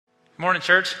Morning,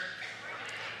 church.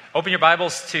 Open your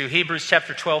Bibles to Hebrews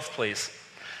chapter 12, please.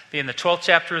 Be in the 12th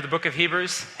chapter of the book of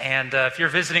Hebrews. And if you're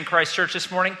visiting Christ Church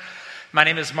this morning, my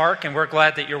name is Mark, and we're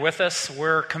glad that you're with us.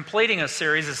 We're completing a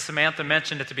series, as Samantha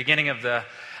mentioned at the beginning of the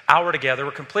hour together.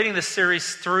 We're completing this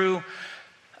series through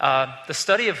the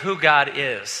study of who God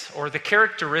is, or the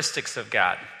characteristics of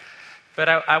God. But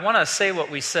I want to say what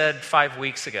we said 5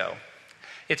 weeks ago.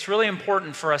 It's really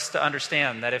important for us to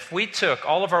understand that if we took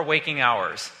all of our waking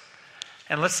hours,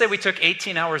 and let's say we took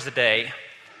 18 hours a day,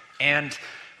 and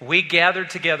we gathered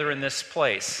together in this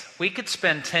place, we could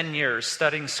spend 10 years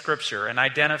studying Scripture and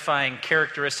identifying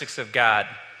characteristics of God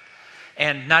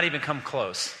and not even come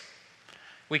close.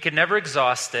 We could never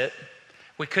exhaust it.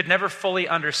 We could never fully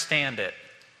understand it.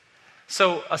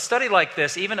 So a study like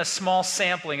this, even a small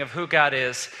sampling of who God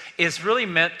is really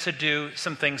meant to do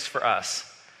some things for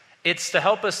us. It's to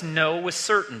help us know with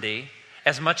certainty,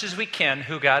 as much as we can,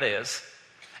 who God is.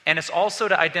 And it's also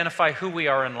to identify who we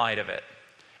are in light of it.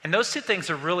 And those two things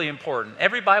are really important.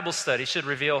 Every Bible study should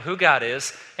reveal who God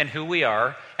is and who we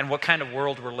are and what kind of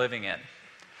world we're living in.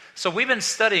 So we've been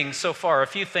studying so far a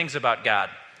few things about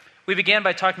God. We began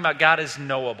by talking about God is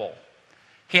knowable.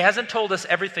 He hasn't told us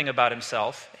everything about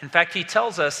himself. In fact, he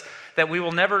tells us that we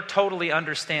will never totally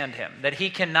understand him, that he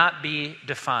cannot be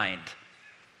defined.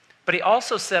 But he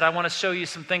also said, I want to show you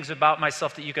some things about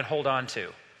myself that you can hold on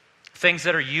to. Things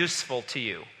that are useful to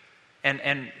you,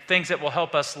 and things that will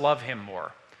help us love him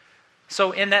more.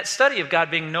 So in that study of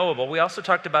God being knowable, we also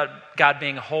talked about God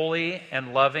being holy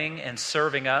and loving and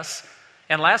serving us.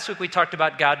 And last week we talked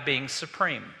about God being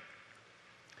supreme.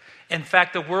 In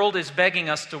fact, the world is begging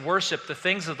us to worship the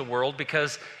things of the world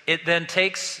because it then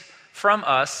takes from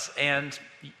us and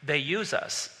they use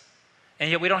us. And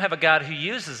yet we don't have a God who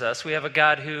uses us. We have a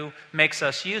God who makes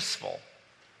us useful.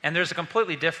 And there's a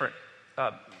completely different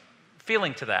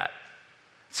feeling to that.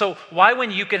 So why,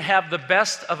 when you can have the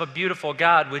best of a beautiful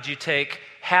God, would you take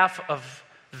half of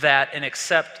that and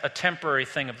accept a temporary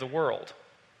thing of the world?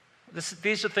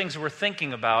 These are things we're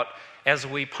thinking about as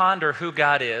we ponder who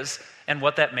God is and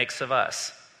what that makes of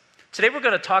us. Today we're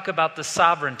going to talk about the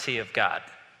sovereignty of God.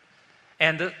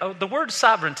 And the word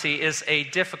sovereignty is a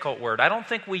difficult word. I don't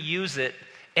think we use it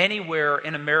anywhere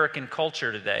in American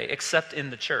culture today except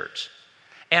in the church.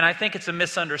 And I think it's a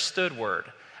misunderstood word.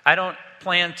 I don't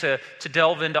plan to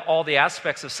delve into all the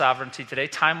aspects of sovereignty today.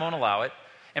 Time won't allow it.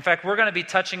 In fact, we're going to be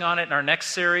touching on it in our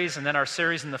next series and then our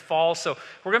series in the fall. So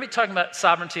we're going to be talking about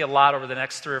sovereignty a lot over the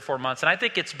next 3 or 4 months. And I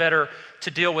think it's better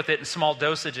to deal with it in small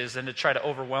dosages than to try to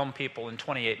overwhelm people in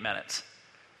 28 minutes.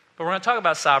 But we're going to talk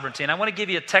about sovereignty. And I want to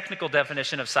give you a technical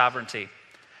definition of sovereignty.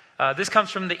 This comes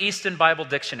from the Easton Bible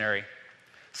Dictionary.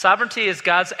 Sovereignty is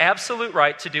God's absolute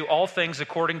right to do all things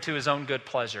according to his own good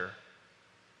pleasure.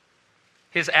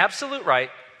 His absolute right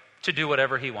to do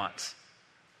whatever he wants.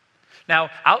 Now,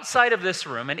 outside of this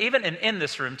room, and even in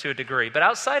this room to a degree, but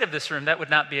outside of this room, that would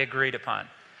not be agreed upon.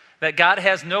 That God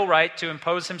has no right to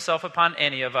impose himself upon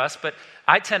any of us, but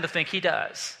I tend to think he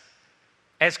does.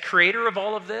 As creator of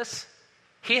all of this,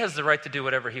 he has the right to do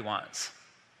whatever he wants.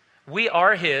 We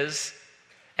are his,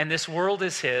 and this world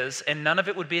is his, and none of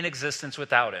it would be in existence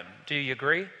without him. Do you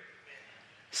agree?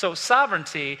 So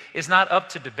sovereignty is not up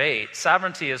to debate.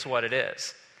 Sovereignty is what it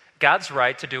is. God's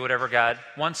right to do whatever God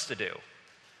wants to do.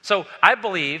 So I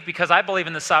believe, because I believe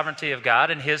in the sovereignty of God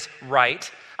and his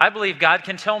right, I believe God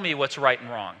can tell me what's right and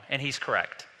wrong, and he's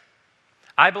correct.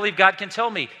 I believe God can tell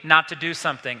me not to do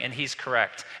something, and he's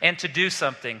correct, and to do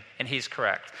something, and he's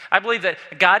correct. I believe that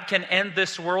God can end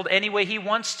this world any way he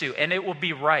wants to, and it will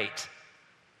be right,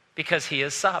 because he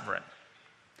is sovereign.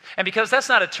 And because that's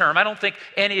not a term, I don't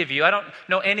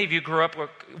know any of you grew up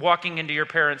walking into your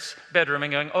parents' bedroom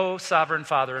and going, oh, sovereign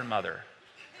father and mother.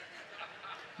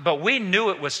 But we knew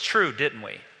it was true, didn't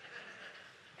we?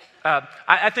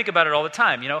 I think about it all the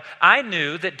time. You know, I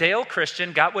knew that Dale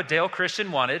Christian got what Dale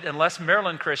Christian wanted unless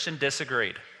Marilyn Christian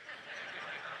disagreed.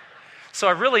 So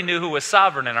I really knew who was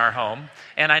sovereign in our home,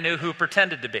 and I knew who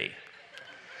pretended to be.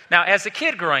 Now, as a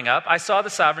kid growing up, I saw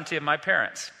the sovereignty of my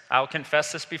parents. I'll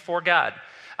confess this before God.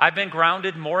 I've been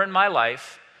grounded more in my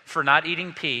life for not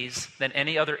eating peas than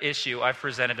any other issue I've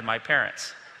presented to my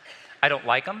parents. I don't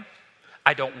like them.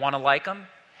 I don't want to like them.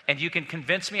 And you can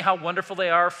convince me how wonderful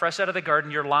they are fresh out of the garden.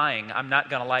 You're lying. I'm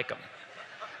not going to like them.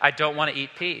 I don't want to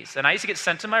eat peas. And I used to get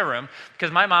sent to my room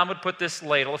because my mom would put this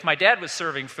ladle. If my dad was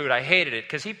serving food, I hated it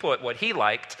because he put what he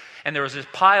liked. And there was this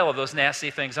pile of those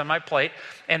nasty things on my plate.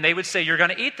 And they would say, you're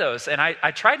going to eat those. And I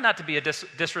tried not to be a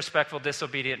disrespectful,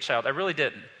 disobedient child. I really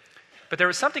didn't. But there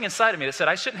was something inside of me that said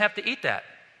I shouldn't have to eat that.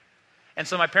 And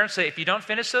so my parents say, if you don't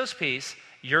finish those peas,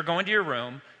 you're going to your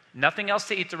room, nothing else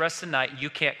to eat the rest of the night, you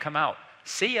can't come out.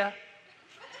 See ya.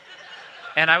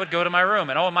 And I would go to my room.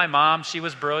 And my mom, she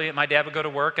was brilliant. My dad would go to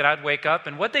work, and I'd wake up.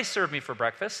 And what'd they serve me for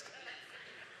breakfast?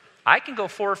 I can go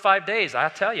 4 or 5 days. I'll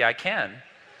tell you, I can.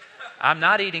 I'm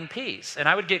not eating peas. And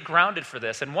I would get grounded for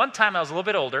this. And one time I was a little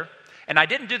bit older, and I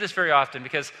didn't do this very often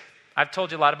because I've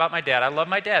told you a lot about my dad. I love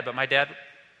my dad, but my dad,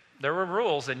 there were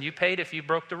rules, and you paid if you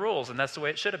broke the rules, and that's the way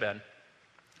it should have been.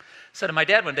 I said to my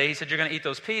dad one day, he said, "You're going to eat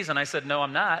those peas?" And I said, "No,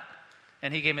 I'm not."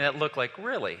 And he gave me that look like,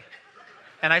 "Really?"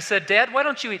 And I said, "Dad, why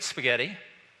don't you eat spaghetti?"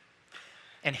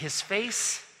 And his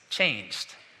face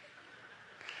changed.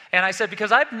 And I said,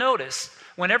 "Because I've noticed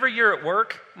whenever you're at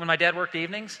work, when my dad worked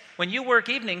evenings, when you work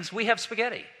evenings, we have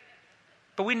spaghetti.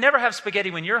 But we never have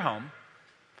spaghetti when you're home."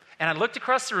 And I looked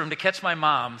across the room to catch my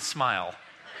mom smile.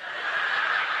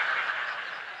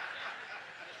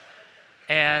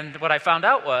 And what I found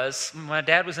out was, when my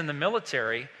dad was in the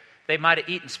military, they might have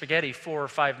eaten spaghetti 4 or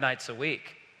 5 nights a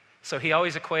week. So he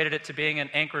always equated it to being in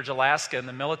Anchorage, Alaska in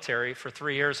the military for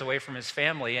 3 years away from his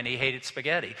family, and he hated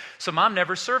spaghetti. So Mom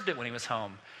never served it when he was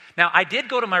home. Now, I did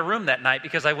go to my room that night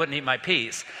because I wouldn't eat my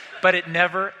peas, but it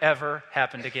never, ever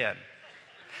happened again.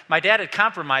 My dad had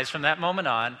compromised from that moment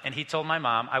on, and he told my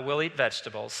mom, "I will eat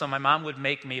vegetables." So my mom would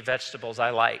make me vegetables I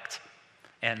liked.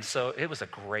 And so it was a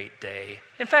great day.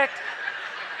 In fact,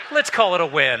 let's call it a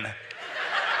win.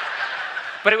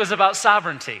 But it was about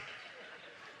sovereignty.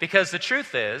 Because the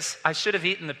truth is, I should have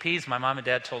eaten the peas my mom and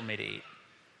dad told me to eat.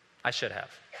 I should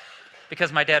have.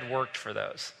 Because my dad worked for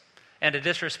those. And to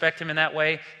disrespect him in that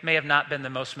way may have not been the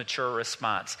most mature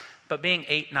response. But being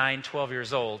 8, 9, 12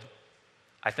 years old,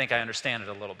 I think I understand it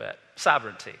a little bit.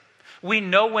 Sovereignty. We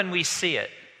know when we see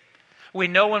it. We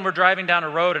know when we're driving down a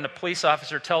road and a police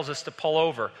officer tells us to pull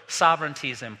over. Sovereignty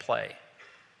is in play.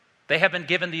 They have been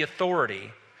given the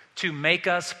authority to make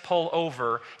us pull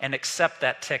over and accept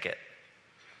that ticket.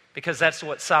 Because that's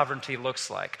what sovereignty looks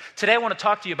like. Today I want to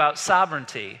talk to you about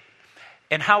sovereignty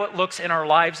and how it looks in our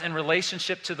lives in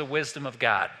relationship to the wisdom of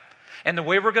God. And the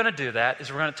way we're going to do that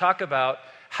is we're going to talk about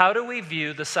how do we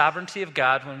view the sovereignty of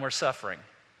God when we're suffering.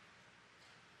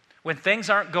 When things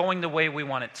aren't going the way we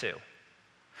want it to.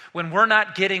 When we're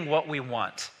not getting what we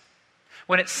want.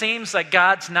 When it seems like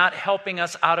God's not helping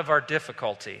us out of our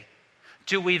difficulty.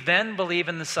 Do we then believe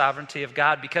in the sovereignty of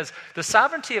God? Because the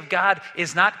sovereignty of God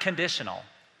is not conditional.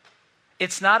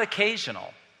 It's not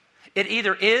occasional. It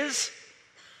either is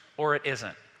or it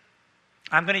isn't.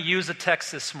 I'm going to use a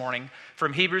text this morning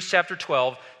from Hebrews chapter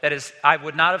 12 that is, I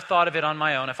would not have thought of it on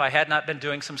my own if I had not been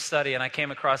doing some study, and I came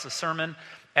across a sermon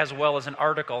as well as an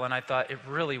article, and I thought it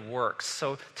really works.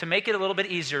 So to make it a little bit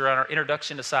easier on our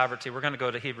introduction to sovereignty, we're going to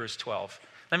go to Hebrews 12.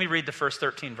 Let me read the first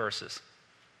 13 verses.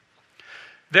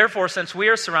 "Therefore, since we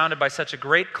are surrounded by such a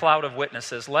great cloud of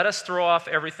witnesses, let us throw off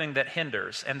everything that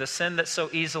hinders and the sin that so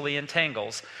easily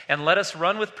entangles, and let us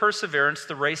run with perseverance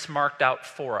the race marked out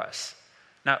for us."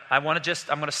 Now, I'm going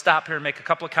to stop here and make a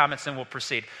couple of comments, and we'll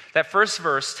proceed. That first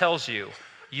verse tells you,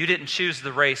 you didn't choose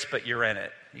the race, but you're in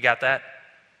it. You got that?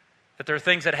 That there are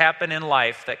things that happen in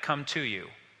life that come to you.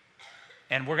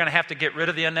 And we're going to have to get rid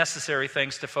of the unnecessary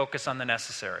things to focus on the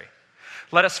necessary.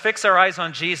 "Let us fix our eyes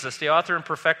on Jesus, the author and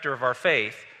perfecter of our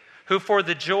faith, who for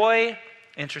the joy,"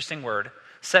 interesting word,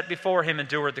 "set before him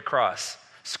endured the cross,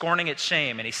 scorning its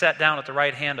shame, and he sat down at the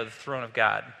right hand of the throne of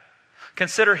God.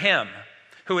 Consider him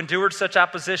who endured such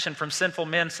opposition from sinful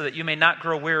men so that you may not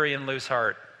grow weary and lose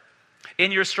heart.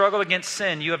 In your struggle against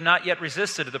sin, you have not yet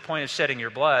resisted to the point of shedding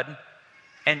your blood,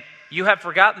 and you have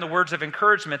forgotten the words of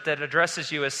encouragement that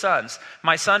addresses you as sons.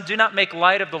 My son, do not make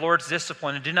light of the Lord's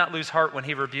discipline, and do not lose heart when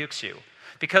he rebukes you.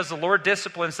 Because the Lord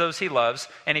disciplines those he loves,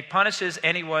 and he punishes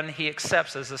anyone he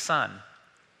accepts as a son.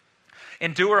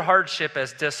 Endure hardship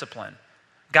as discipline.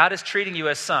 God is treating you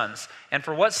as sons, and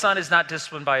for what son is not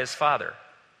disciplined by his father?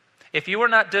 If you are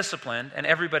not disciplined, and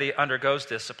everybody undergoes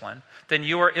discipline, then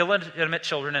you are illegitimate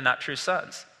children and not true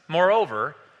sons.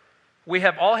 Moreover, we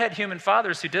have all had human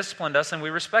fathers who disciplined us, and we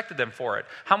respected them for it.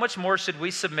 How much more should we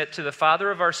submit to the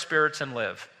Father of our spirits and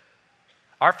live?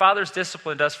 Our fathers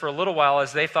disciplined us for a little while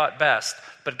as they thought best,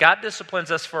 but God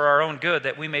disciplines us for our own good,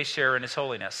 that we may share in his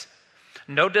holiness.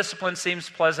 No discipline seems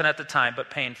pleasant at the time, but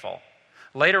painful.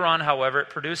 Later on, however, it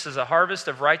produces a harvest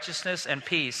of righteousness and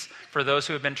peace for those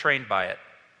who have been trained by it.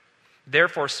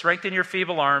 Therefore, strengthen your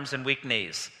feeble arms and weak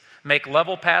knees. Make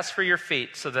level paths for your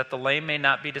feet, so that the lame may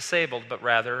not be disabled, but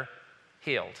rather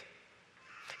healed."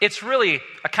 It's really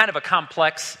a kind of a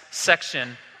complex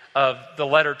section of the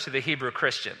letter to the Hebrew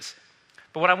Christians.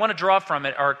 But what I want to draw from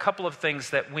it are a couple of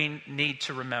things that we need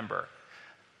to remember.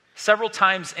 Several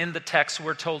times in the text,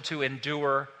 we're told to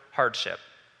endure hardship.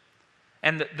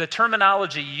 And the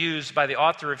terminology used by the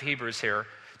author of Hebrews here,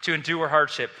 to endure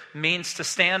hardship, means to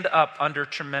stand up under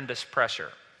tremendous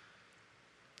pressure.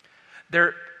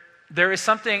 There is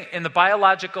something in the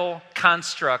biological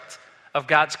construct of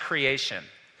God's creation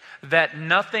that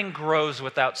nothing grows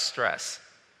without stress.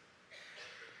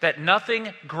 That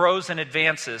nothing grows and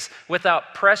advances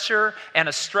without pressure and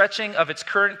a stretching of its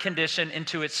current condition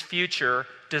into its future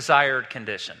desired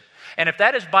condition. And if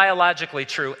that is biologically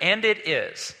true, and it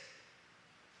is,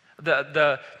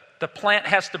 the plant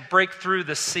has to break through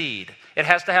the seed. It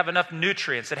has to have enough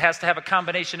nutrients. It has to have a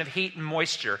combination of heat and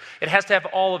moisture. It has to have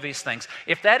all of these things.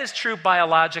 If that is true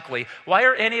biologically, why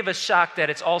are any of us shocked that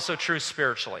it's also true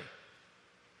spiritually?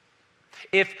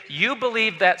 If you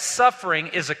believe that suffering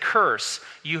is a curse,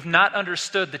 you've not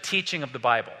understood the teaching of the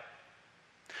Bible.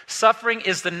 Suffering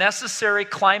is the necessary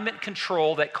climate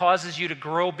control that causes you to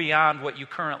grow beyond what you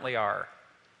currently are.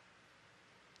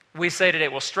 We say today,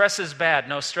 well, stress is bad.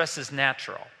 No, stress is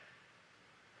natural.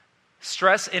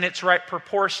 Stress in its right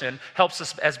proportion helps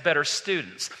us as better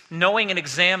students. Knowing an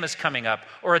exam is coming up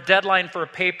or a deadline for a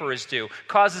paper is due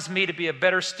causes me to be a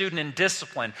better student in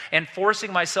discipline and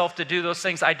forcing myself to do those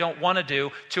things I don't want to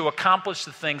do to accomplish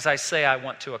the things I say I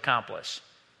want to accomplish.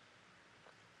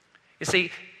 You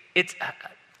see,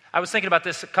 I was thinking about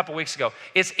this a couple weeks ago.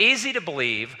 It's easy to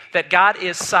believe that God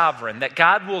is sovereign, that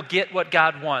God will get what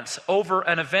God wants over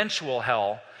an eventual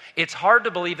hell. It's hard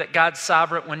to believe that God's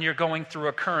sovereign when you're going through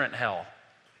a current hell.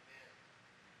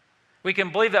 We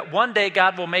can believe that one day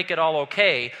God will make it all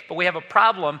okay, but we have a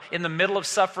problem in the middle of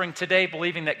suffering today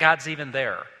believing that God's even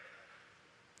there.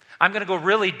 I'm going to go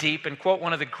really deep and quote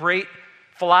one of the great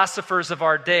philosophers of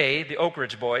our day, the Oak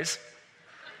Ridge Boys.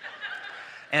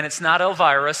 And it's not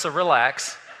Elvira, so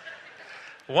relax.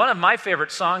 One of my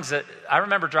favorite songs that I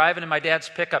remember driving in my dad's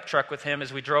pickup truck with him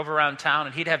as we drove around town,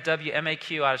 and he'd have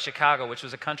WMAQ out of Chicago, which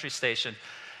was a country station.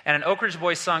 And an Oak Ridge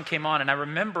Boys song came on, and I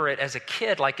remember it as a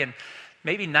kid, like in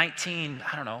maybe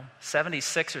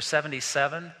 76 or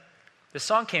 77. The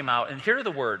song came out, and here are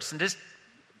the words. And just,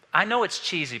 I know it's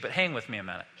cheesy, but hang with me a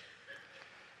minute.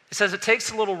 It says, "It takes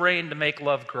a little rain to make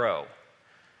love grow.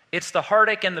 It's the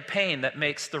heartache and the pain that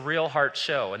makes the real heart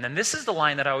show." And then this is the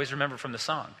line that I always remember from the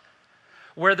song.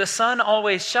 "Where the sun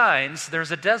always shines,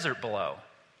 there's a desert below.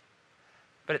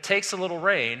 But it takes a little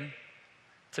rain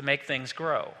to make things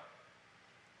grow."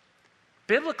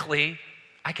 Biblically,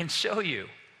 I can show you.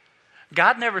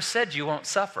 God never said you won't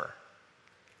suffer.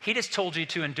 He just told you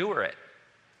to endure it,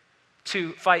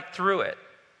 to fight through it,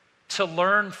 to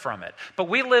learn from it. But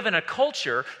we live in a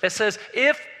culture that says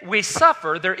if we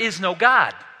suffer, there is no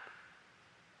God.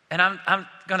 And I'm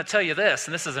going to tell you this,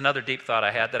 and this is another deep thought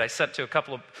I had that I sent to a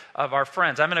couple of our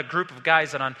friends. I'm in a group of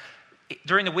guys that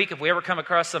during the week, if we ever come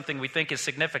across something we think is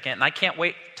significant, and I can't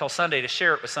wait till Sunday to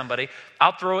share it with somebody,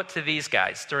 I'll throw it to these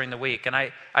guys during the week. And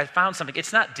I found something.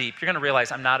 It's not deep. You're going to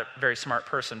realize I'm not a very smart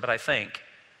person, but I think.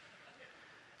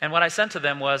 And what I sent to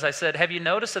them was, I said, have you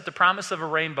noticed that the promise of a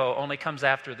rainbow only comes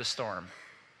after the storm?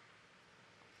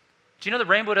 Do you know the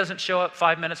rainbow doesn't show up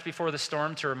 5 minutes before the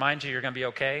storm to remind you you're going to be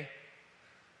okay?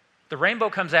 The rainbow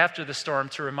comes after the storm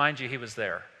to remind you he was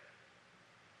there.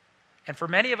 And for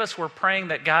many of us, we're praying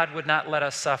that God would not let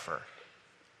us suffer.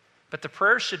 But the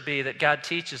prayer should be that God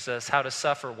teaches us how to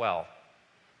suffer well.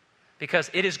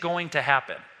 Because it is going to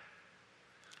happen.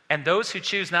 And those who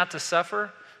choose not to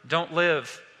suffer don't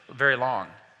live very long.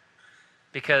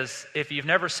 Because if you've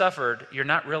never suffered, you're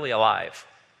not really alive.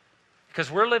 Because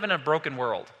we're living in a broken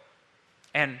world.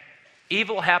 And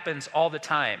evil happens all the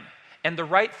time. And the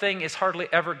right thing is hardly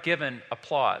ever given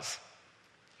applause.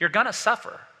 You're going to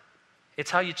suffer. It's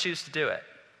how you choose to do it.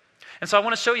 And so I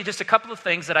want to show you just a couple of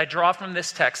things that I draw from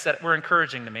this text that were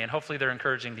encouraging to me, and hopefully they're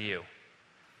encouraging to you.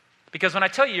 Because when I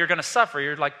tell you you're going to suffer,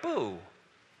 you're like, boo.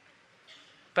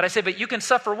 But I say, but you can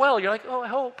suffer well. You're like, oh, I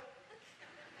hope.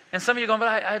 And some of you are going,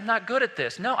 but I'm not good at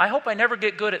this. No, I hope I never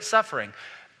get good at suffering.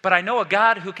 But I know a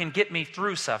God who can get me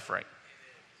through suffering.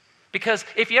 Because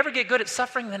if you ever get good at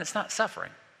suffering, then it's not suffering.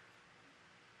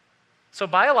 So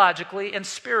biologically and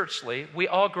spiritually, we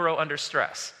all grow under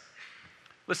stress.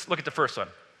 Let's look at the first one.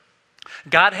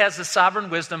 God has the sovereign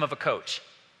wisdom of a coach.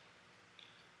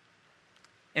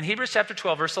 In Hebrews chapter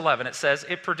 12, verse 11, it says,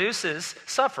 it produces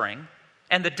suffering,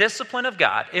 and the discipline of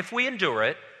God, if we endure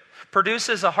it,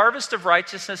 produces a harvest of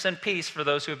righteousness and peace for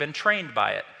those who have been trained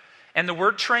by it. And the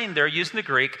word trained there, used in the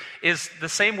Greek, is the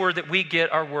same word that we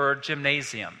get our word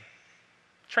gymnasium.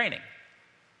 Training.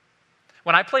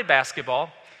 When I played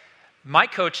basketball, my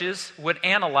coaches would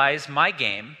analyze my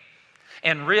game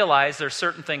and realize there's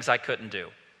certain things I couldn't do.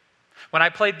 When I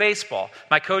played baseball,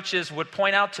 my coaches would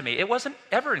point out to me, it wasn't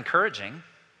ever encouraging,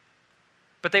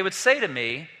 but they would say to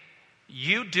me,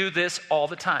 you do this all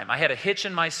the time. I had a hitch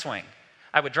in my swing.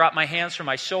 I would drop my hands from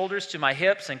my shoulders to my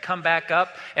hips and come back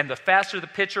up. And the faster the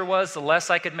pitcher was, the less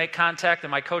I could make contact.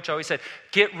 And my coach always said,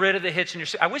 get rid of the hitch in your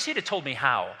swing. I wish he'd have told me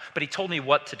how, but he told me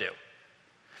what to do.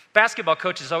 Basketball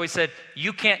coaches always said,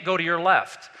 you can't go to your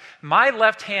left. My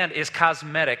left hand is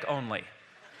cosmetic only.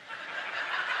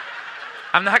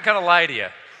 I'm not going to lie to you.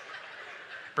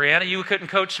 Brianna, you couldn't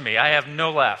coach me. I have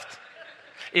no left.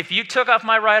 If you took off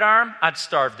my right arm, I'd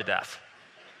starve to death.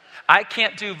 I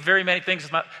can't do very many things.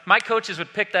 My coaches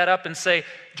would pick that up and say,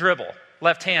 dribble,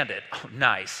 left-handed. Oh,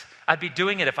 nice. I'd be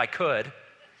doing it if I could.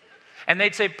 And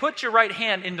they'd say, put your right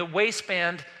hand in the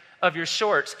waistband of your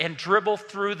shorts and dribble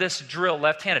through this drill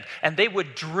left-handed. And they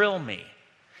would drill me.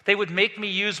 They would make me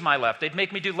use my left. They'd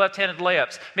make me do left-handed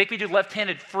layups, make me do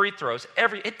left-handed free throws.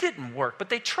 It didn't work, but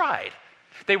they tried.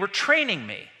 They were training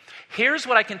me. Here's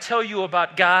what I can tell you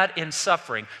about God in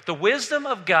suffering. The wisdom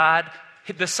of God,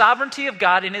 the sovereignty of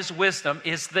God in his wisdom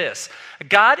is this.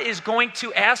 God is going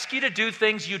to ask you to do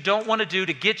things you don't want to do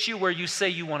to get you where you say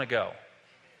you want to go.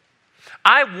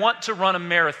 I want to run a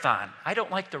marathon. I don't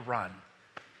like to run.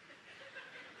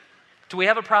 Do we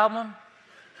have a problem?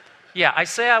 Yeah, I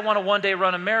say I want to one day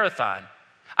run a marathon.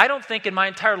 I don't think in my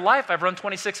entire life I've run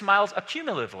 26 miles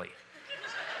accumulatively.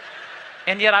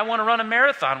 And yet I want to run a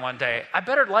marathon one day. I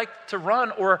better like to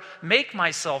run or make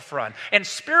myself run. And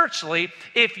spiritually,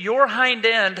 if your hind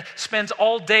end spends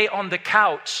all day on the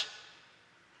couch,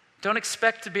 don't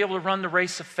expect to be able to run the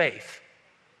race of faith.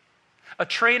 A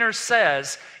trainer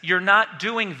says, you're not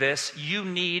doing this, you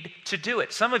need to do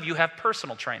it. Some of you have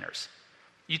personal trainers.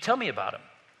 You tell me about them.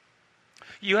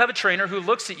 You have a trainer who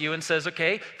looks at you and says,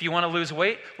 okay, if you want to lose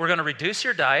weight, we're going to reduce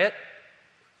your diet.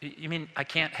 You mean I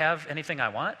can't have anything I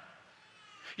want?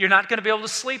 You're not going to be able to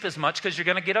sleep as much because you're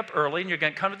going to get up early and you're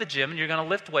going to come to the gym and you're going to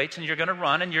lift weights and you're going to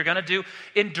run and you're going to do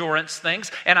endurance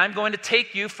things. And I'm going to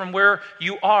take you from where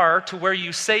you are to where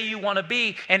you say you want to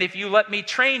be. And if you let me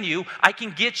train you, I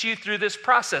can get you through this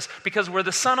process. Because where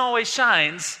the sun always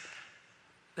shines,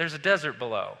 there's a desert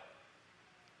below.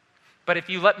 But if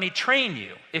you let me train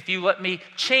you, if you let me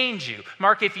change you,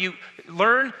 Mark, if you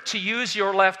learn to use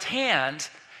your left hand,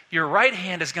 your right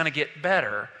hand is going to get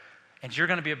better and you're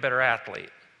going to be a better athlete.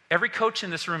 Every coach in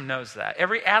this room knows that.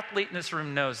 Every athlete in this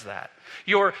room knows that.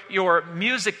 Your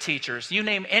music teachers, you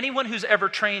name anyone who's ever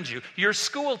trained you, your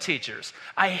school teachers.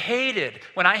 I hated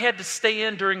when I had to stay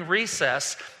in during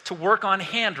recess to work on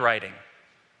handwriting.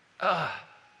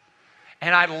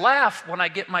 And I laugh when I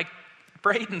get my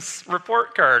Braden's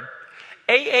report card.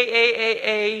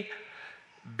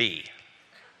 B.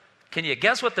 Can you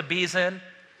guess what the B's in?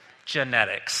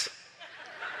 Genetics.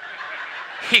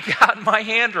 He got my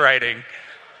handwriting.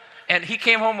 And he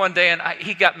came home one day and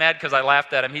he got mad because I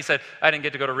laughed at him. He said, I didn't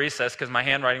get to go to recess because my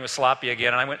handwriting was sloppy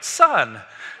again. And I went, son,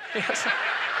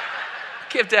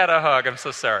 give Dad a hug. I'm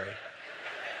so sorry.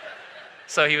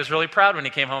 So he was really proud when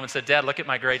he came home and said, Dad, look at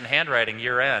my grade in handwriting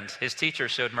year end. His teacher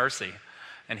showed mercy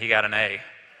and he got an A.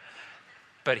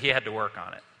 But he had to work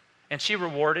on it. And she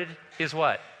rewarded his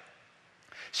what?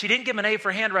 She didn't give him an A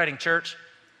for handwriting, church.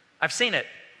 I've seen it.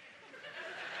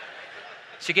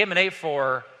 She gave him an A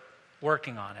for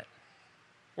working on it,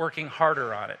 working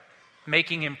harder on it,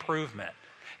 making improvement.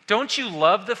 Don't you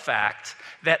love the fact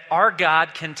that our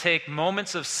God can take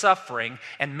moments of suffering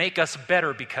and make us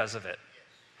better because of it?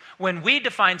 When we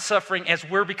define suffering as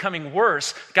we're becoming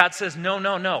worse, God says,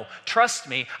 no. Trust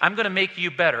me, I'm going to make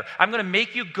you better. I'm going to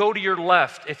make you go to your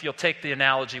left if you'll take the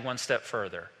analogy one step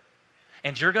further.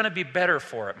 And you're going to be better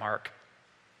for it, Mark.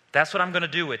 That's what I'm going to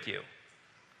do with you.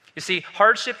 You see,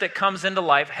 hardship that comes into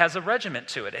life has a regiment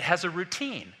to it. It has a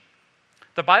routine.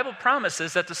 The Bible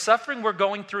promises that the suffering we're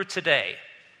going through today,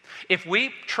 if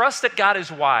we trust that God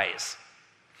is wise,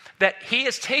 that he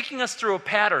is taking us through a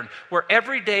pattern where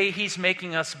every day he's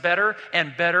making us better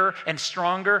and better and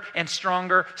stronger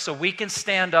so we can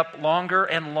stand up longer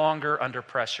and longer under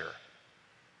pressure.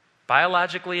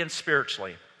 Biologically and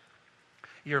spiritually,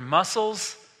 your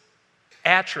muscles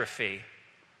atrophy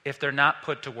if they're not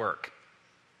put to work.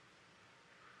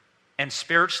 And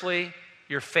spiritually,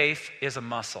 your faith is a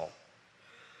muscle.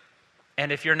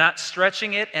 And if you're not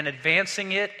stretching it and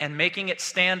advancing it and making it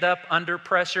stand up under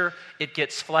pressure, it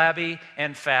gets flabby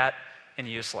and fat and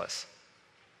useless.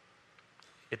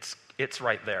 It's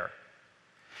right there.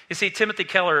 You see, Timothy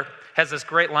Keller has this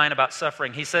great line about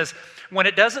suffering. He says, when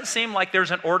it doesn't seem like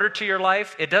there's an order to your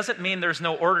life, it doesn't mean there's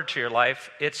no order to your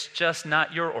life. It's just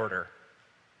not your order.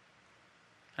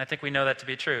 I think we know that to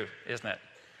be true, isn't it?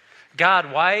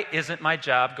 God, why isn't my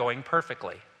job going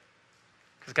perfectly?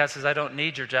 Because God says, I don't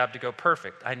need your job to go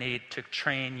perfect. I need to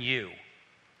train you.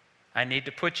 I need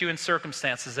to put you in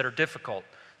circumstances that are difficult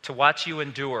to watch you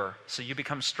endure so you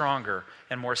become stronger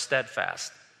and more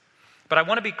steadfast. But I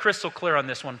want to be crystal clear on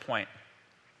this one point.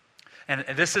 And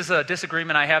this is a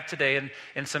disagreement I have today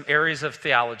in some areas of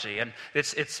theology. And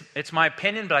it's my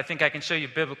opinion, but I think I can show you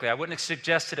biblically. I wouldn't have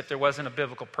suggested if there wasn't a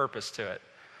biblical purpose to it.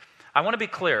 I want to be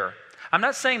clear. I'm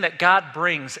not saying that God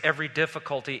brings every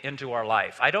difficulty into our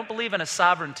life. I don't believe in a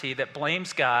sovereignty that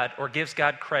blames God or gives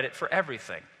God credit for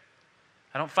everything.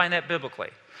 I don't find that biblically.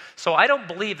 So I don't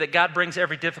believe that God brings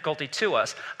every difficulty to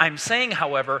us. I'm saying,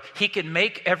 however, he can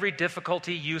make every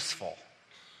difficulty useful.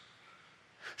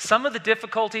 Some of the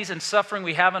difficulties and suffering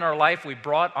we have in our life, we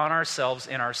brought on ourselves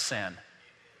in our sin.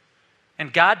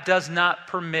 And God does not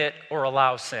permit or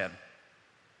allow sin.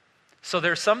 So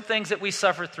there's some things that we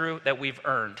suffer through that we've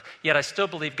earned, yet I still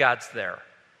believe God's there.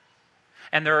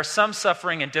 And there are some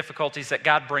suffering and difficulties that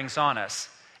God brings on us,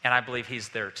 and I believe he's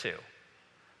there too.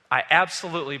 I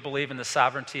absolutely believe in the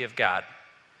sovereignty of God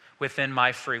within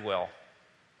my free will.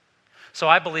 So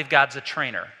I believe God's a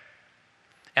trainer.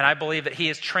 And I believe that he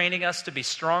is training us to be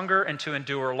stronger and to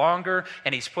endure longer,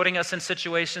 and he's putting us in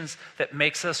situations that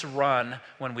makes us run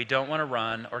when we don't want to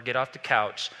run or get off the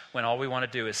couch when all we want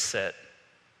to do is sit.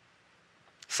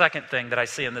 Second thing that I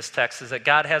see in this text is that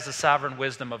God has the sovereign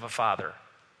wisdom of a father.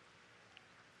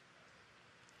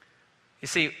 You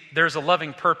see, there's a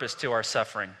loving purpose to our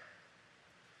suffering.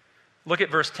 Look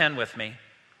at verse 10 with me.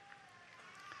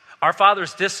 Our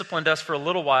fathers disciplined us for a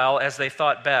little while as they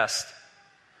thought best,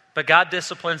 but God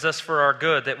disciplines us for our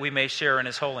good that we may share in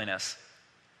his holiness.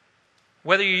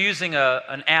 Whether you're using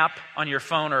an app on your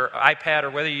phone or iPad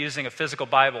or whether you're using a physical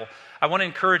Bible, I want to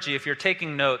encourage you, if you're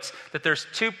taking notes, that there's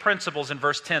two principles in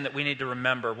verse 10 that we need to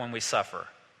remember when we suffer.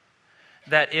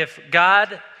 That if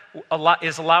God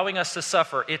is allowing us to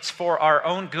suffer, it's for our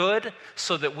own good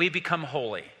so that we become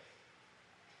holy.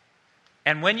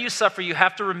 And when you suffer, you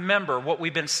have to remember what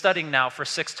we've been studying now for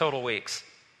 6 total weeks.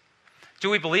 Do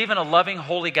we believe in a loving,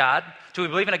 holy God? Do we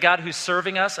believe in a God who's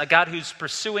serving us, a God who's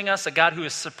pursuing us, a God who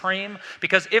is supreme?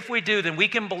 Because if we do, then we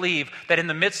can believe that in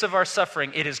the midst of our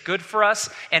suffering, it is good for us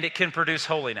and it can produce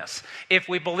holiness. If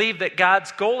we believe that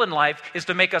God's goal in life is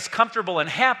to make us comfortable and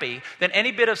happy, then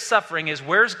any bit of suffering is,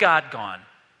 where's God gone?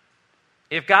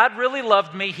 If God really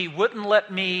loved me, he wouldn't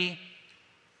let me...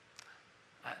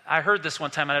 I heard this one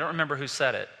time, and I don't remember who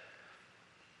said it.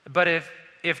 But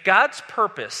if God's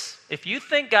purpose, if you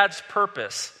think God's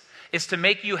purpose is to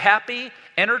make you happy,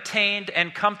 entertained,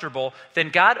 and comfortable, then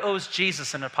God owes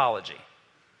Jesus an apology.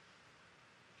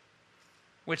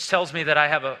 Which tells me that I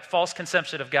have a false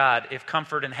conception of God if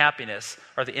comfort and happiness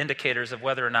are the indicators of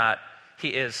whether or not he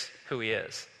is who he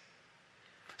is.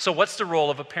 So what's the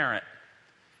role of a parent?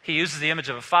 He uses the image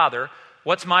of a father.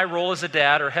 What's my role as a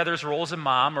dad, or Heather's role as a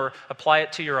mom, or apply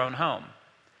it to your own home?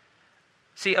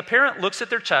 See, a parent looks at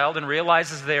their child and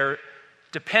realizes they're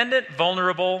dependent,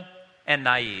 vulnerable, and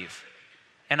naive.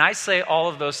 And I say all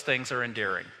of those things are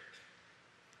endearing.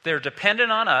 They're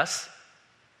dependent on us,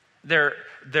 they're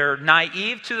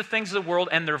naive to the things of the world,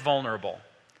 and they're vulnerable.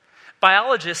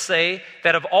 Biologists say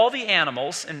that of all the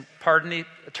animals, and pardon the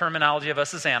terminology of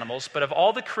us as animals, but of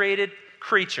all the created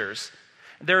creatures,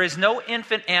 there is no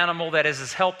infant animal that is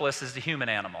as helpless as the human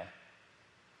animal.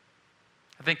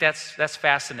 I think that's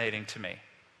fascinating to me.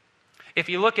 If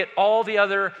you look at all the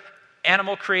other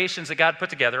animal creations that God put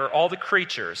together, or all the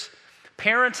creatures,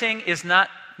 parenting is not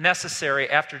necessary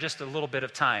after just a little bit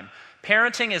of time.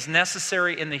 Parenting is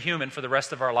necessary in the human for the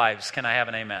rest of our lives. Can I have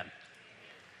an amen?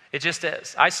 It just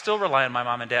is. I still rely on my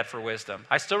mom and dad for wisdom.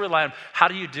 I still rely on, how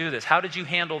do you do this? How did you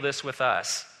handle this with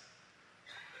us?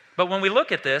 But when we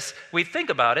look at this, we think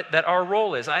about it, that our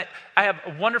role is, I have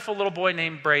a wonderful little boy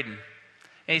named Braden.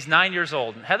 And he's 9 years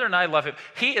old. And Heather and I love him.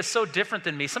 He is so different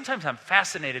than me. Sometimes I'm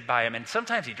fascinated by him. And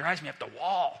sometimes he drives me up the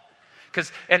wall.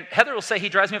 And Heather will say he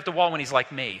drives me up the wall when he's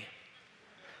like me.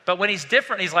 But when he's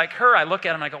different, he's like her, I look at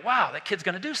him and I go, wow, that kid's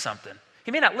going to do something.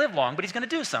 He may not live long, but he's going to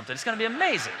do something. It's going to be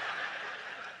amazing.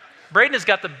 Braden has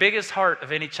got the biggest heart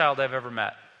of any child I've ever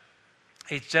met.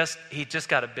 He just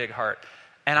got a big heart.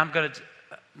 And I'm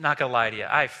not going to lie to you,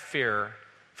 I fear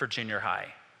for junior high.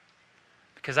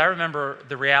 Because I remember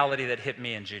the reality that hit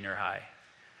me in junior high.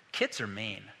 Kids are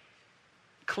mean.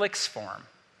 Cliques form.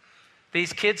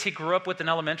 These kids he grew up with in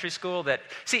elementary school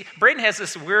see, Braden has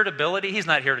this weird ability. He's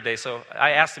not here today, so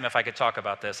I asked him if I could talk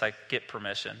about this. I get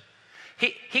permission.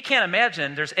 He can't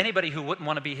imagine there's anybody who wouldn't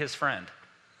want to be his friend.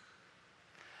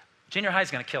 Junior high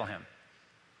is going to kill him.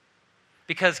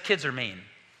 Because kids are mean.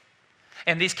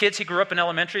 And these kids he grew up in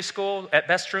elementary school, at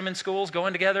Bess Truman schools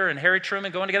going together, and Harry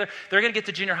Truman going together, they're going to get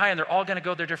to junior high and they're all going to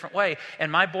go their different way.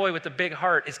 And my boy with the big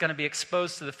heart is going to be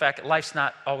exposed to the fact that life's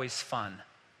not always fun.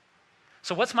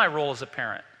 So what's my role as a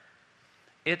parent?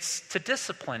 It's to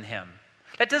discipline him.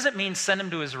 That doesn't mean send him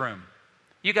to his room.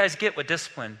 You guys get what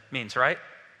discipline means, right?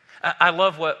 I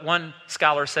love what one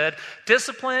scholar said.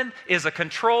 Discipline is a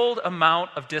controlled amount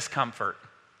of discomfort.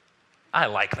 I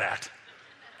like that.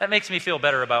 That makes me feel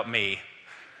better about me.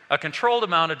 A controlled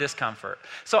amount of discomfort.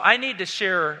 So I need to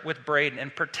share with Braden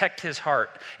and protect his heart.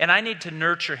 And I need to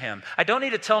nurture him. I don't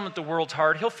need to tell him that the world's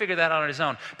hard. He'll figure that out on his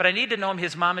own. But I need to know him,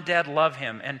 his mom and dad love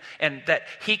him, and that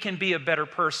he can be a better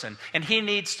person. And he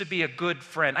needs to be a good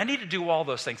friend. I need to do all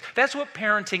those things. That's what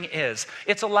parenting is.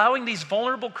 It's allowing these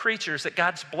vulnerable creatures that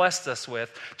God's blessed us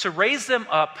with to raise them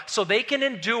up so they can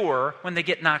endure when they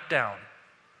get knocked down.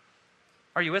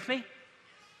 Are you with me?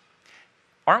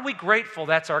 Aren't we grateful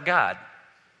that's our God?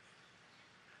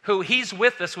 Who he's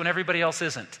with us when everybody else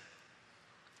isn't.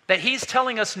 That he's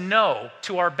telling us no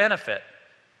to our benefit.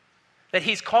 That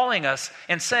he's calling us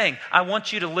and saying, I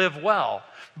want you to live well.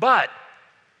 But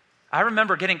I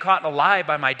remember getting caught in a lie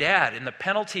by my dad, and the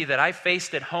penalty that I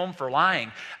faced at home for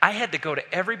lying. I had to go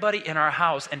to everybody in our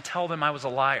house and tell them I was a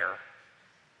liar.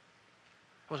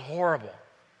 It was horrible.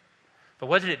 But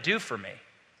what did it do for me?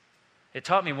 It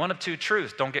taught me one of two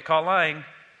truths. Don't get caught lying,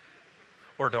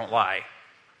 or don't lie.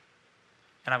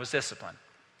 And I was disciplined.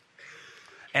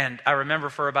 And I remember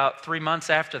for about 3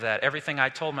 months after that, everything I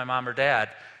told my mom or dad,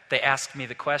 they asked me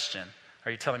the question,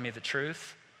 are you telling me the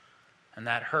truth? And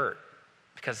that hurt,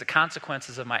 because the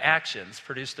consequences of my actions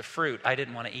produced a fruit I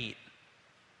didn't want to eat.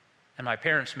 And my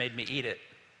parents made me eat it.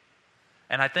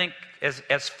 And I think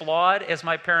as flawed as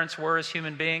my parents were as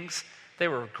human beings, they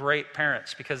were great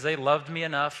parents because they loved me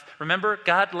enough. Remember,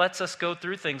 God lets us go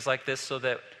through things like this so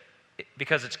that,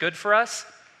 because it's good for us,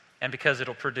 and because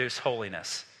it'll produce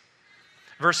holiness.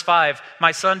 Verse 5,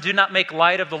 my son, do not make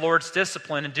light of the Lord's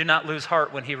discipline and do not lose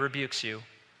heart when he rebukes you.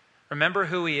 Remember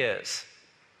who he is.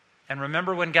 And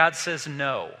remember when God says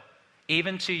no,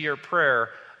 even to your prayer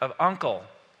of, uncle,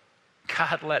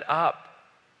 God, let up.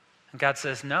 And God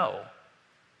says no.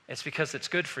 It's because it's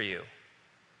good for you.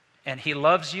 And he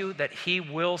loves you, that he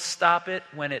will stop it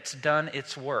when it's done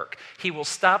its work. He will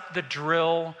stop the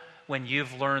drill when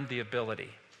you've learned the ability.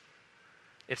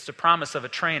 It's the promise of a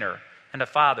trainer and a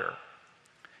father.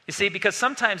 You see, because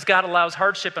sometimes God allows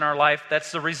hardship in our life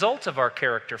that's the result of our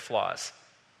character flaws.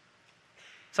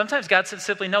 Sometimes God said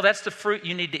simply, no, that's the fruit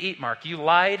you need to eat, Mark. You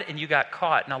lied and you got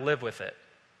caught, now live with it.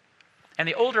 And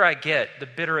the older I get, the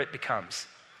bitter it becomes.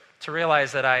 To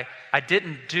realize that I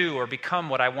didn't do or become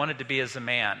what I wanted to be as a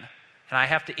man. And I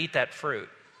have to eat that fruit.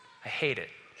 I hate it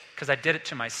because I did it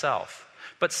to myself.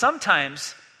 But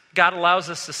sometimes God allows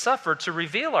us to suffer to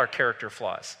reveal our character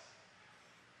flaws.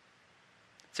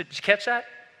 So, did you catch that?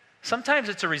 Sometimes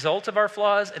it's a result of our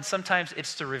flaws, and sometimes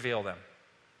it's to reveal them.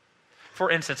 For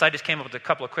instance, I just came up with a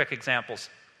couple of quick examples.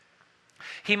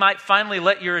 He might finally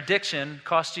let your addiction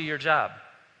cost you your job.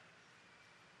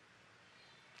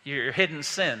 Your hidden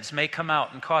sins may come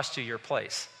out and cost you your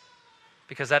place,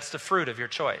 because that's the fruit of your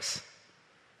choice.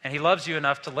 And he loves you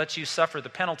enough to let you suffer the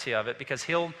penalty of it because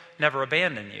he'll never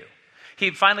abandon you.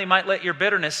 He finally might let your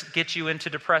bitterness get you into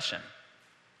depression.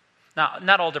 Now,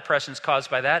 not all depression is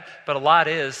caused by that, but a lot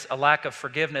is. A lack of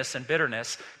forgiveness and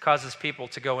bitterness causes people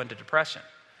to go into depression.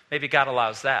 Maybe God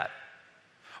allows that.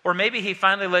 Or maybe he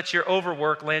finally lets your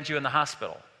overwork land you in the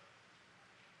hospital.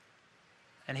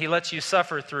 And he lets you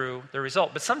suffer through the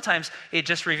result. But sometimes it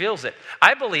just reveals it.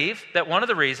 I believe that one of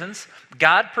the reasons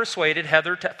God persuaded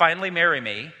Heather to finally marry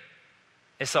me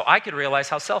is so I could realize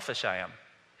how selfish I am.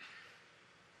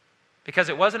 Because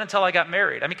it wasn't until I got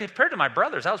married. I mean, compared to my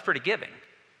brothers, I was pretty giving.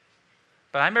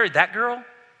 But I married that girl,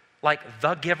 like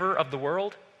the giver of the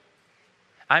world.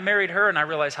 I married her and I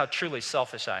realized how truly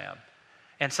selfish I am.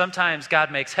 And sometimes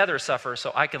God makes Heather suffer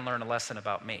so I can learn a lesson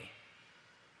about me.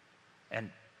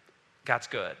 And God's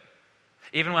good.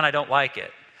 Even when I don't like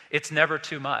it, it's never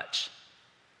too much.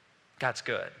 God's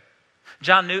good.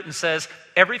 John Newton says,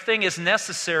 everything is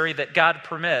necessary that God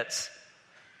permits,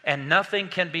 and nothing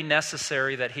can be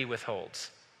necessary that he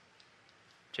withholds.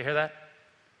 Did you hear that?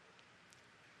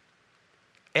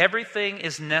 Everything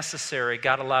is necessary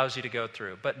God allows you to go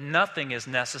through, but nothing is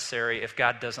necessary if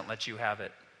God doesn't let you have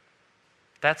it.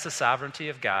 That's the sovereignty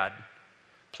of God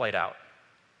played out.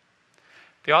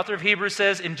 The author of Hebrews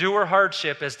says, endure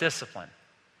hardship as discipline.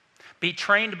 Be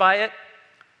trained by it,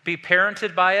 be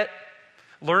parented by it,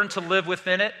 learn to live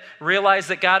within it, realize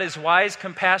that God is wise,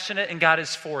 compassionate, and God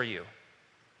is for you.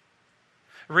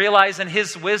 Realize in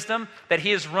his wisdom that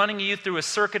he is running you through a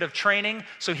circuit of training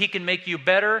so he can make you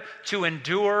better to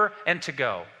endure and to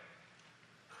go.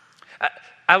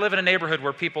 I live in a neighborhood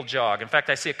where people jog. In fact,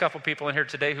 I see a couple people in here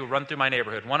today who run through my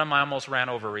neighborhood. One of them I almost ran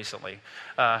over recently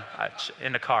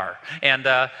in a car. And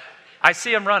I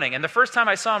see him running. And the first time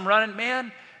I saw him running,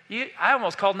 man, I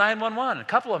almost called 911. A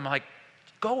couple of them like,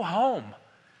 go home.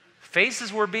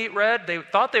 Faces were beat red. They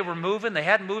thought they were moving. They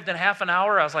hadn't moved in half an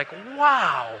hour. I was like,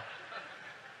 wow.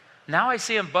 Now I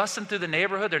see them busting through the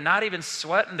neighborhood. They're not even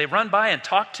sweating. They run by and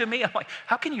talk to me. I'm like,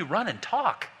 how can you run and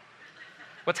talk?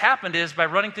 What's happened is by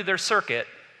running through their circuit,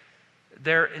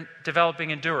 they're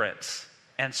developing endurance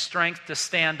and strength to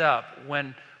stand up.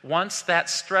 When once that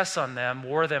stress on them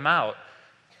wore them out,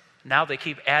 now they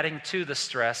keep adding to the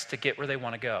stress to get where they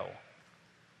want to go.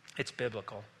 It's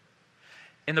biblical.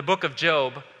 In the book of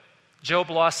Job,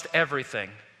 Job lost everything.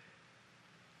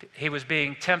 He was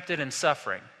being tempted and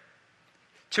suffering.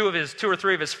 Two or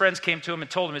three of his friends came to him and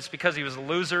told him it's because he was a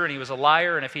loser and he was a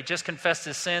liar, and if he just confessed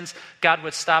his sins, God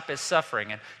would stop his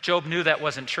suffering. And Job knew that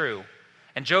wasn't true.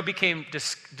 And Job became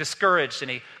discouraged,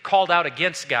 and he called out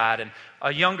against God. And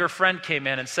a younger friend came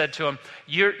in and said to him,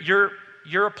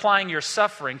 You're applying your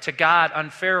suffering to God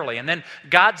unfairly. And then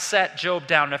God sat Job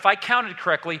down. And if I counted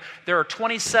correctly, there are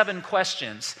 27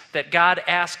 questions that God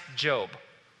asked Job.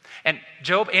 And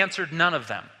Job answered none of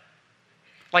them.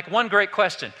 Like one great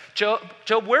question. Job,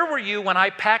 where were you when I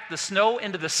packed the snow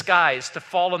into the skies to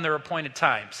fall in their appointed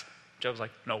times? Job's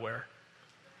like, nowhere.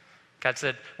 God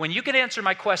said, when you can answer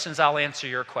my questions, I'll answer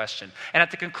your question. And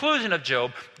at the conclusion of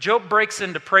Job breaks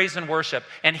into praise and worship,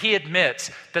 and he admits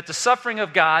that the suffering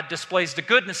of God displays the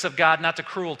goodness of God, not the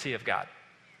cruelty of God.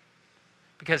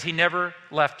 Because he never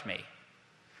left me.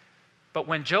 But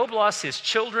when Job lost his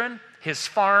children, his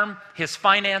farm, his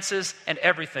finances, and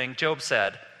everything, Job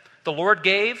said, the Lord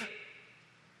gave,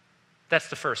 that's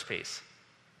the first piece.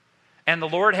 And the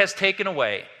Lord has taken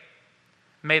away.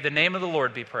 May the name of the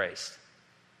Lord be praised.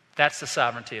 That's the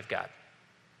sovereignty of God.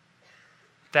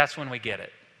 That's when we get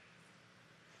it.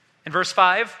 In verse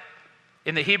 5,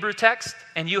 in the Hebrew text,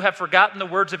 and you have forgotten the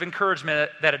words of encouragement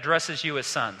that addresses you as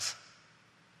sons.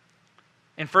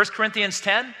 In 1 Corinthians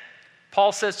 10,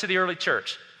 Paul says to the early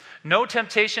church, no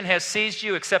temptation has seized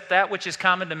you except that which is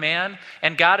common to man,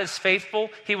 and God is faithful.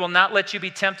 He will not let you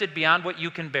be tempted beyond what you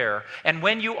can bear. And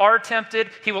when you are tempted,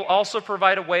 he will also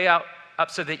provide a way out up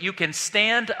so that you can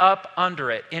stand up under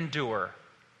it, endure.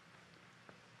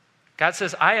 God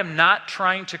says, I am not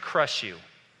trying to crush you.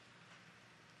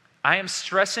 I am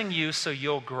stressing you so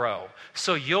you'll grow,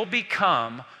 so you'll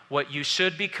become what you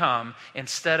should become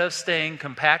instead of staying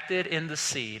compacted in the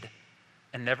seed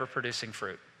and never producing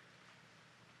fruit.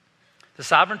 The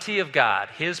sovereignty of God,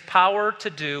 his power to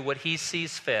do what he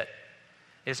sees fit,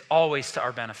 is always to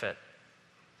our benefit.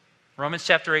 Romans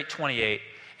chapter 8:28,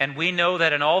 and we know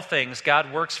that in all things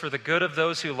God works for the good of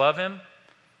those who love him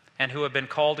and who have been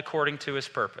called according to his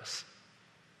purpose.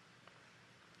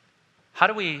 How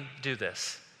do we do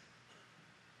this?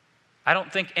 I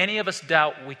don't think any of us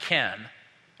doubt we can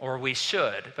or we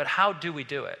should, but how do we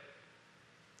do it?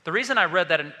 The reason I read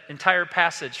that entire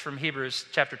passage from Hebrews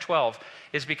chapter 12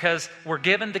 is because we're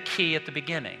given the key at the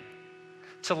beginning.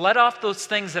 To let off those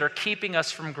things that are keeping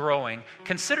us from growing,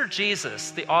 consider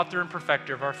Jesus, the author and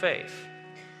perfecter of our faith.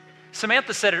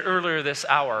 Samantha said it earlier this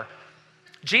hour.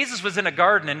 Jesus was in a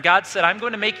garden and God said, I'm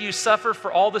going to make you suffer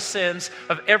for all the sins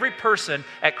of every person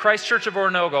at Christ Church of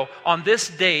Oronogo on this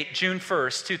date, June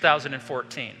 1st,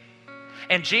 2014.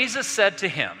 And Jesus said to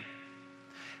him,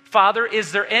 Father,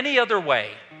 is there any other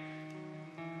way?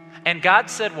 And God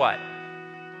said what?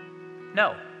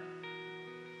 No.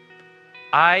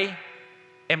 I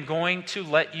am going to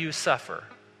let you suffer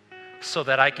so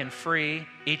that I can free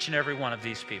each and every one of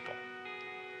these people.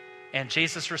 And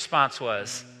Jesus' response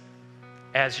was,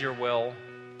 as your will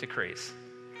decrees.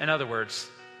 In other words,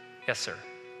 yes, sir.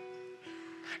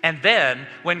 And then,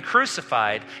 when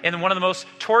crucified, in one of the most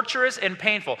torturous and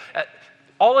painful,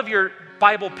 all of your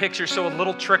Bible pictures show a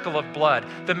little trickle of blood.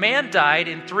 The man died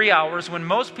in 3 hours when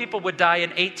most people would die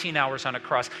in 18 hours on a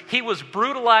cross. He was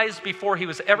brutalized before he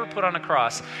was ever put on a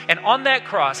cross. And on that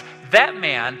cross, that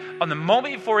man, on the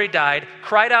moment before he died,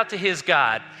 cried out to his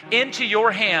God, into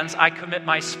your hands I commit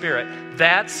my spirit.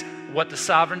 That's what the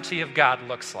sovereignty of God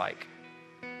looks like.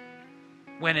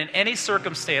 When in any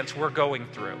circumstance we're going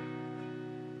through,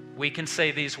 we can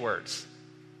say these words,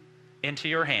 into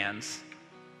your hands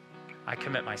I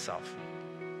commit myself.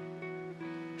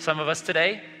 Some of us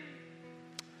today,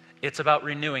 it's about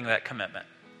renewing that commitment.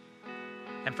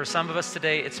 And for some of us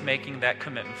today, it's making that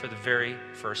commitment for the very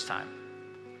first time.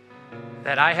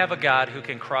 That I have a God who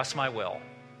can cross my will,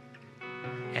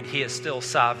 and he is still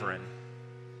sovereign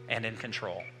and in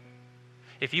control.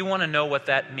 If you want to know what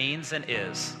that means and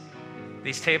is,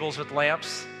 these tables with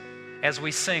lamps, as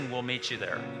we sing, we'll meet you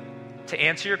there. To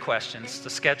answer your questions, to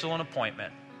schedule an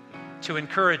appointment, to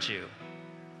encourage you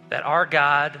that our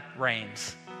God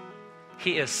reigns.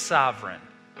 He is sovereign.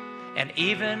 And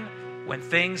even when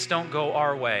things don't go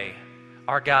our way,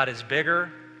 our God is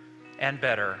bigger and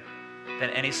better than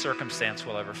any circumstance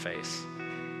we'll ever face.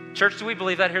 Church, do we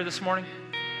believe that here this morning?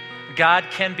 God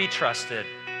can be trusted.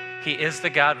 He is the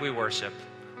God we worship.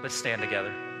 Let's stand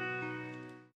together.